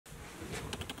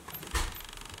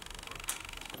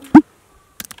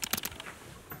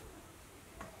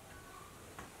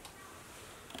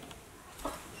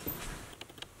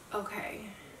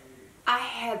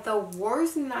had the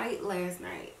worst night last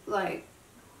night. Like,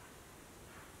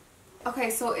 okay,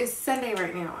 so it's Sunday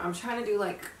right now. I'm trying to do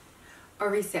like a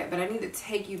reset, but I need to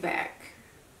take you back.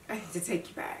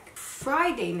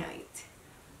 Friday night,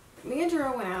 me and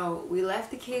Gerald went out. We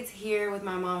left the kids here with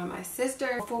my mom and my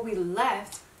sister. Before we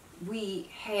left, we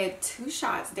had 2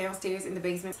 shots downstairs in the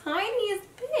basement. Tiny as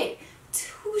bit.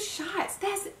 2 shots.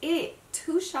 That's it.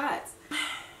 2 shots.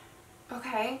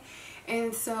 Okay.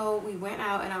 And so we went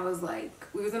out and I was like,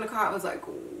 we was in the car. I was like,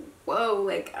 whoa,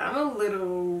 like I'm a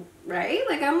little, right?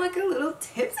 Like I'm like a little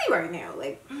tipsy right now.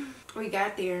 Like we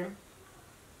got there.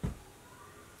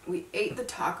 We ate the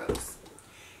tacos.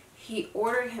 He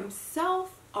ordered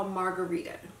himself a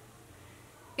margarita.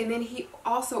 And then he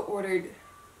also ordered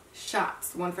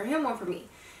shots. One for him, one for me.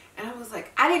 And I was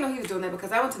like, I didn't know he was doing that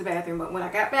because I went to the bathroom. But when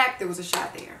I got back, there was a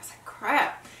shot there. I was like,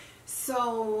 crap.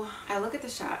 So I look at the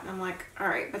shot and I'm like, all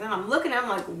right. But then I'm looking at it, I'm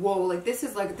like, whoa, like this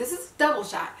is a double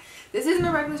shot. This isn't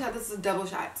a regular shot. This is a double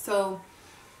shot. So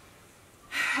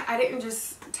I didn't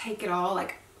just take it all.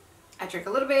 Like I drank a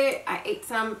little bit. I ate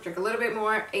some, drank a little bit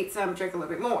more, ate some, drank a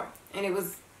little bit more. And it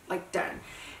was like done.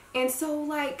 And so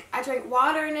like I drank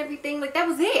water and everything. Like that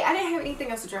was it. I didn't have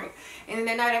anything else to drink. And then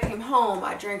that night I came home.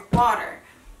 I drank water.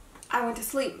 I went to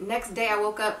sleep. Next day I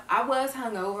woke up. I was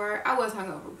hungover,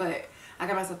 but I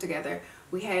got myself together.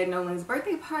 We had Nolan's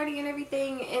birthday party and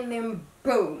everything, and then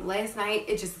boom, last night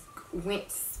it just went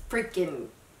freaking,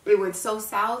 it went so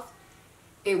south.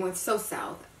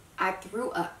 I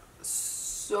threw up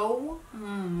so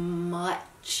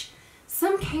much.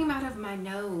 Some came out of my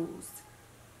nose.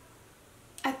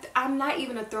 I'm not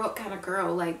even a throw up kind of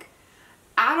girl. Like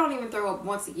I don't even throw up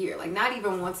once a year. Like not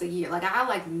even once a year. Like I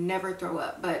like never throw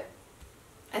up, but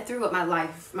I threw up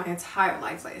my entire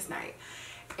life last night.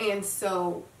 And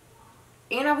so,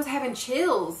 and I was having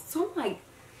chills. So I'm like,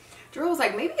 Drew was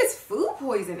like, maybe it's food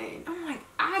poisoning. I'm like,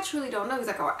 I truly don't know. He's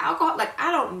like, or alcohol. Like,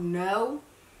 I don't know.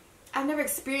 I've never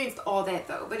experienced all that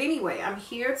though. But anyway, I'm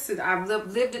here. So I've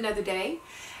lived another day.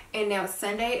 And now it's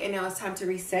Sunday. And now it's time to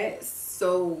reset.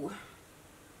 So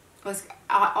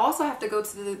I also have to go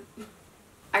to the,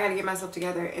 I got to get myself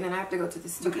together. And then I have to go to the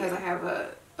studio because I have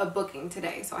a booking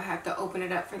today. So I have to open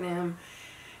it up for them.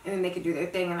 And then they can do their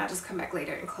thing, and I'll just come back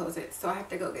later and close it. So I have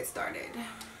to go get started.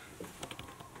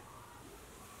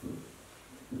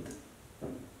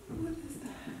 What is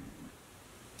that?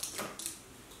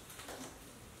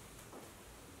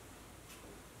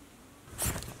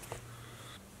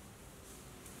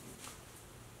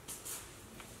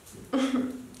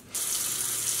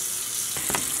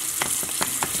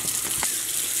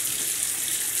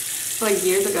 Like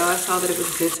years ago, I saw that it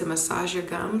was good to massage your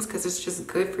gums because it's just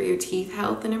good for your teeth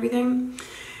health and everything.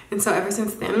 And so ever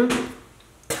since then,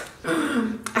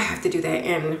 I have to do that,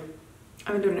 and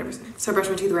I've been doing it ever since. So I brush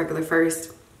my teeth regular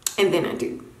first, and then I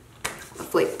do the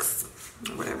flakes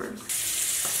or whatever.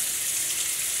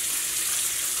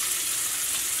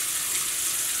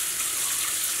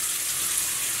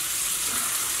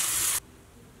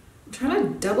 I'm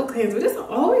trying to double cleanse, but it's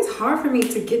always hard for me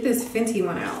to get this Fenty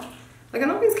one out. Like, it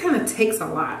always kind of takes a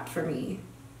lot for me.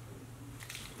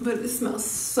 But it smells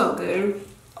so good.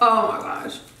 Oh my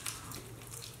gosh.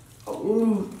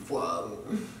 Oh, whoa.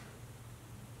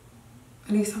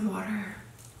 I need some water.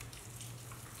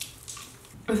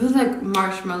 It feels like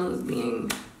marshmallows being...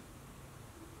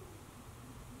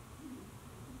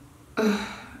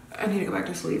 I need to go back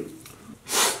to sleep.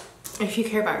 If you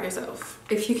care about yourself,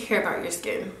 if you care about your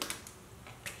skin,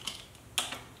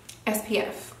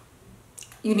 SPF.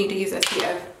 You need to use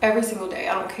SPF every single day.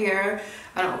 I don't care.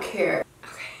 I don't care.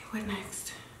 Okay, what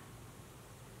next?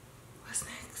 What's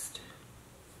next?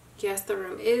 Yes, the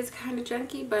room is kind of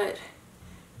junky, but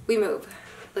we move.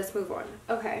 Let's move on.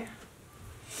 Okay.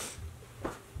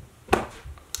 I'm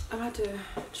about to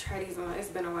try these on. It's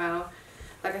been a while.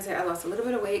 Like I said, I lost a little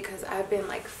bit of weight because I've been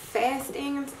like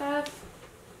fasting and stuff.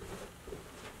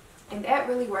 And that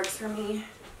really works for me.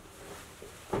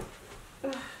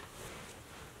 Ugh.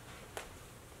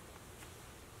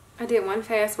 I did one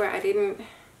fast where I didn't,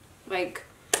 like,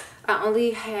 I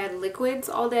only had liquids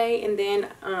all day, and then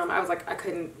I was like,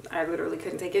 I literally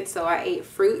couldn't take it, so I ate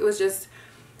fruit. It was just,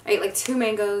 I ate like 2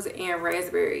 mangoes and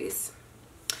raspberries,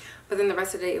 but then the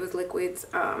rest of the day it was liquids.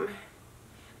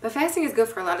 But fasting is good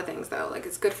for a lot of things though. Like,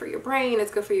 it's good for your brain, it's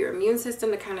good for your immune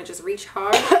system to kind of just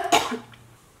recharge.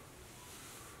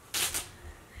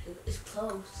 It's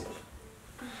close.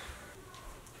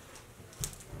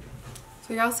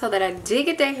 So y'all saw that I did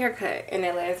get that haircut in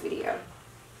that last video,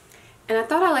 and I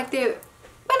thought I liked it,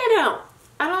 but I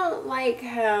don't like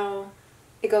how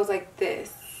it goes like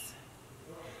this.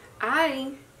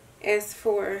 I asked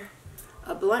for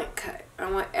a blunt cut. I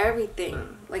want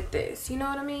everything like this. You know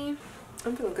what I mean?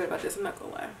 I'm feeling good about this. I'm not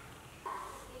gonna lie.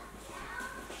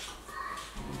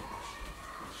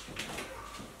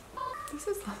 This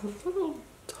is a little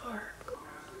dark.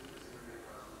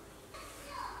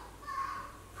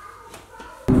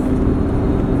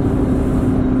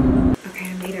 Okay,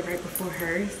 I made it right before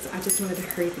her, so I just wanted to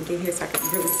hurry up and get here so I could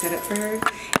really set up for her.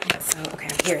 And so, okay,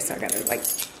 I'm here, so I gotta like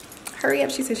hurry up.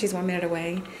 She said she's 1 minute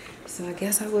away, so I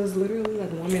guess I was literally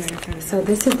like 1 minute in front of her. So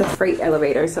this is the freight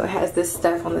elevator, so it has this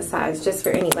stuff on the sides just for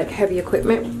any like heavy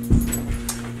equipment.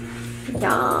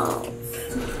 Y'all.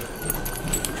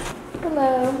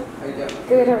 Hello. How you doing?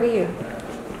 Good, how are you?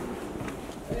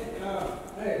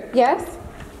 Hey. Yes?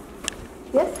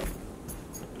 Yes?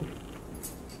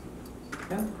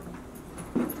 Yeah.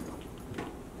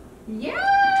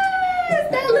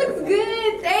 Yes! That looks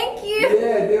good, thank you!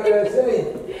 Yeah, do what I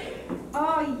say.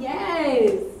 Oh,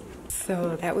 yes!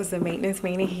 So that was the maintenance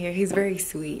man in here. He's very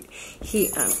sweet. He,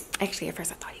 actually at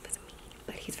first I thought he was mean,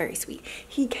 but he's very sweet.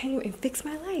 He came and fixed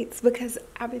my lights because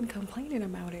I've been complaining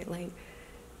about it. Like,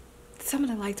 some of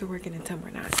the lights are working and some are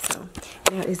not. So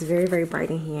now it's very, very bright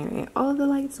in here and all of the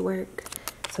lights work.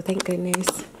 So thank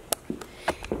goodness.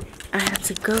 I have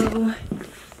to go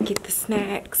get the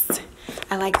snacks.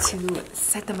 I like to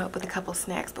set them up with a couple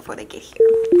snacks before they get here.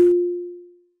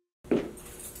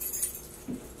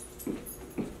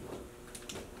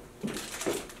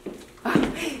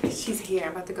 Oh, she's here.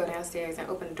 I'm about to go downstairs and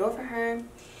open the door for her.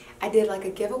 I did like a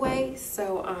giveaway,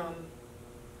 so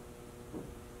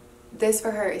this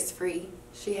for her is free.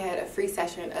 She had a free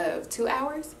session of 2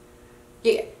 hours.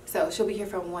 Yeah, so she'll be here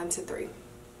from 1 to 3.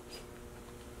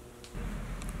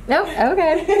 Nope,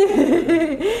 okay.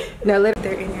 No,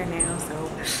 they're in here now,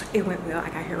 so it went well. I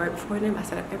got here right before them. I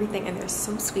set up everything, and they're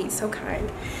so sweet, so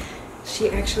kind. She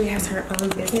actually has her own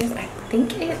business. I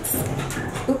think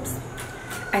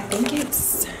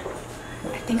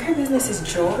her business is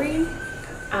jewelry.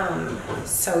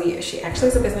 So yeah, she actually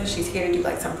has a business. She's here to do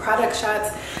like some product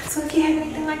shots. So if you have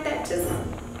anything like that, just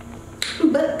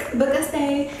book a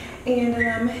stay. And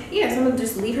yeah, so I'm gonna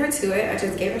just leave her to it. I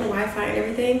just gave her the Wi-Fi and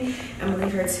everything. I'm gonna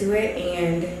leave her to it,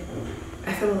 and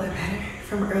I feel a lot better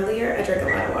from earlier. I drank a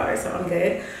lot of water, so I'm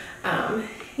good.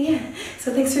 Yeah,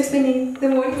 so thanks for spending the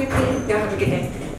morning with me. Y'all have a good day.